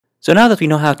So now that we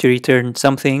know how to return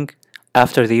something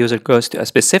after the user goes to a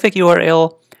specific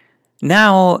URL,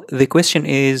 now the question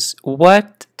is,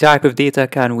 what type of data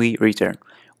can we return?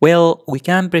 Well, we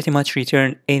can pretty much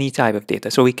return any type of data.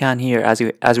 So we can here, as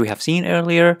we have seen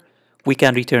earlier, we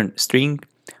can return string.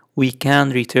 We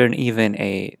can return even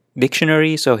a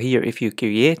dictionary. So here, if you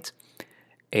create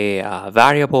a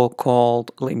variable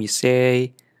called, let me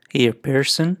say here,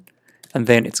 person, and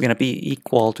then it's going to be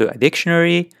equal to a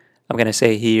dictionary. I'm going to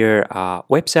say here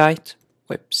website.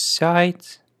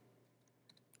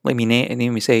 Let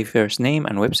me say first name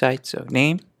and website. So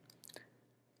name,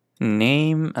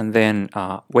 and then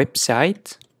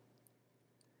website,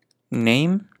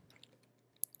 name,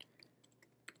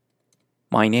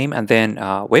 my name, and then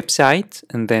website,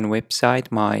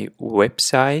 my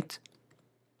website,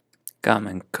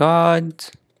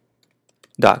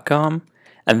 commoncode.com,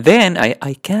 and then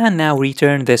I can now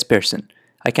return this person.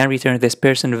 I can return this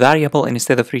person variable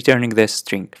instead of returning this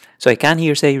string. So I can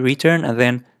here say return and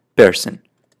then person.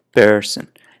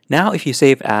 Now if you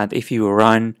save and if you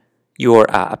run your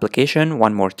application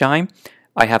one more time,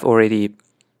 I have already,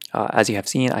 as you have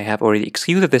seen, I have already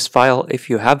executed this file. If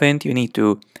you haven't, you need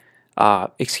to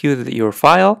execute your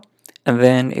file, and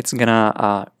then it's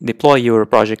gonna deploy your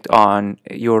project on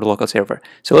your local server.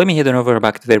 So let me head on over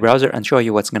back to the browser and show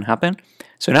you what's gonna happen.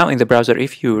 So now in the browser,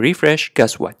 if you refresh,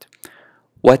 guess what?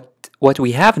 What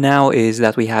we have now is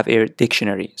that we have a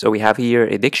dictionary. So we have here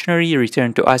a dictionary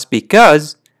returned to us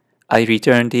because I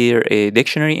returned here a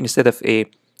dictionary instead of a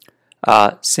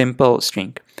simple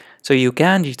string. So you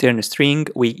can return a string,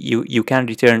 you can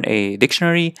return a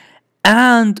dictionary,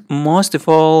 and most of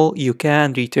all, you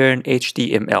can return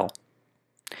HTML,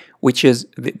 which is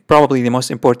probably the most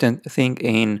important thing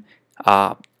in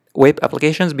web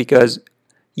applications, because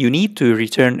you need to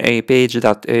return a page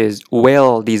that is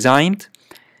well designed,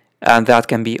 and that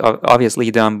can be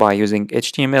obviously done by using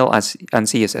HTML and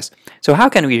CSS. So how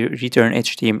can we return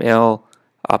HTML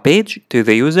page to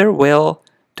the user? Well,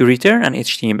 to return an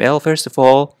HTML, first of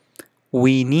all,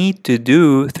 we need to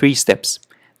do 3 steps.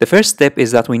 The first step is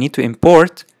that we need to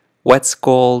import what's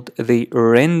called the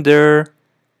render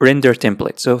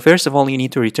template. So first of all, you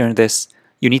need to return this.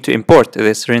 You need to import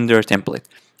this render template.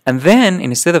 And then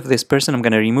instead of this person, I'm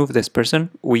going to remove this person.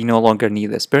 We no longer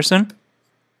need this person.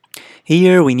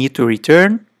 Here we need to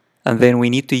return, and then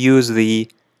we need to use the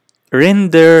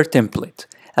render template.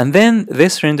 And then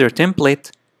this render template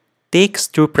takes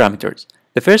 2 parameters.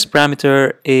 The first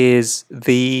parameter is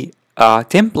the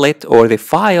template or the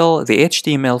file, the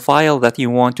HTML file that you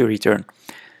want to return.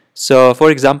 So for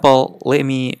example, let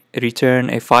me return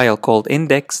a file called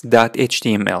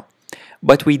index.html,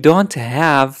 but we don't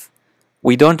have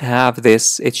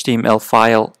this HTML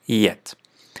file yet.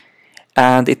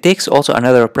 And it takes also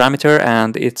another parameter,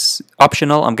 and it's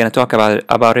optional. I'm going to talk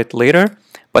about it later.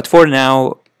 But for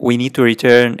now, we need to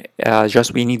return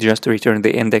we need to return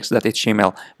the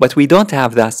index.html. But we don't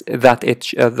have that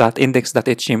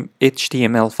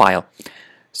index.html file.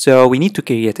 So we need to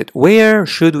create it. Where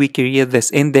should we create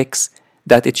this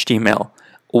index.html?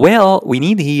 Well, we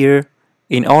need here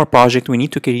in our project, we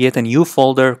need to create a new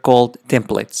folder called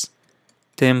templates.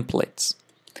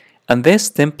 And this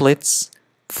templates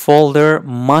folder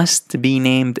must be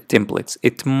named templates.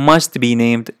 It must be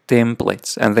named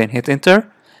templates, and then hit enter.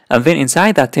 And then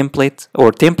inside that template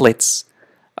or templates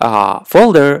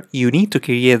folder, you need to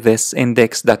create this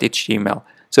index.html.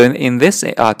 So in this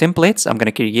templates, I'm going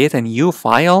to create a new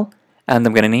file, and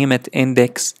I'm going to name it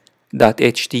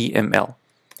index.html.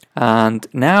 And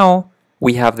now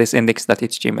we have this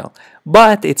index.html,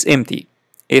 but it's empty.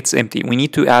 It's empty. We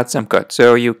need to add some code.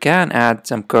 So you can add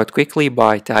some code quickly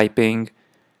by typing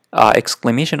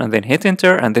exclamation and then hit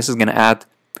enter, and this is going to add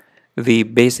the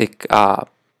basic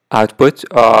output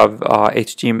of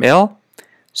HTML.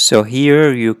 So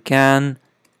here you can,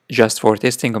 just for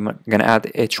testing, I'm going to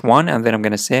add h1, and then I'm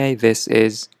going to say this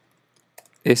is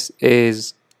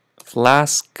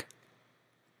Flask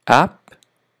app.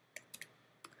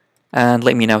 And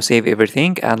let me now save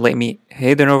everything, and let me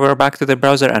head on over back to the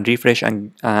browser and refresh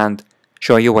and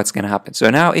show you what's going to happen. So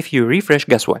now if you refresh,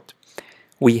 guess what?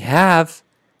 We have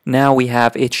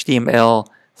HTML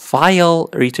file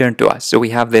returned to us. So we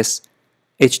have this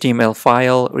HTML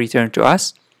file returned to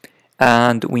us,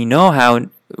 and we now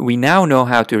know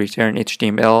how to return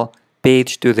HTML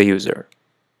page to the user.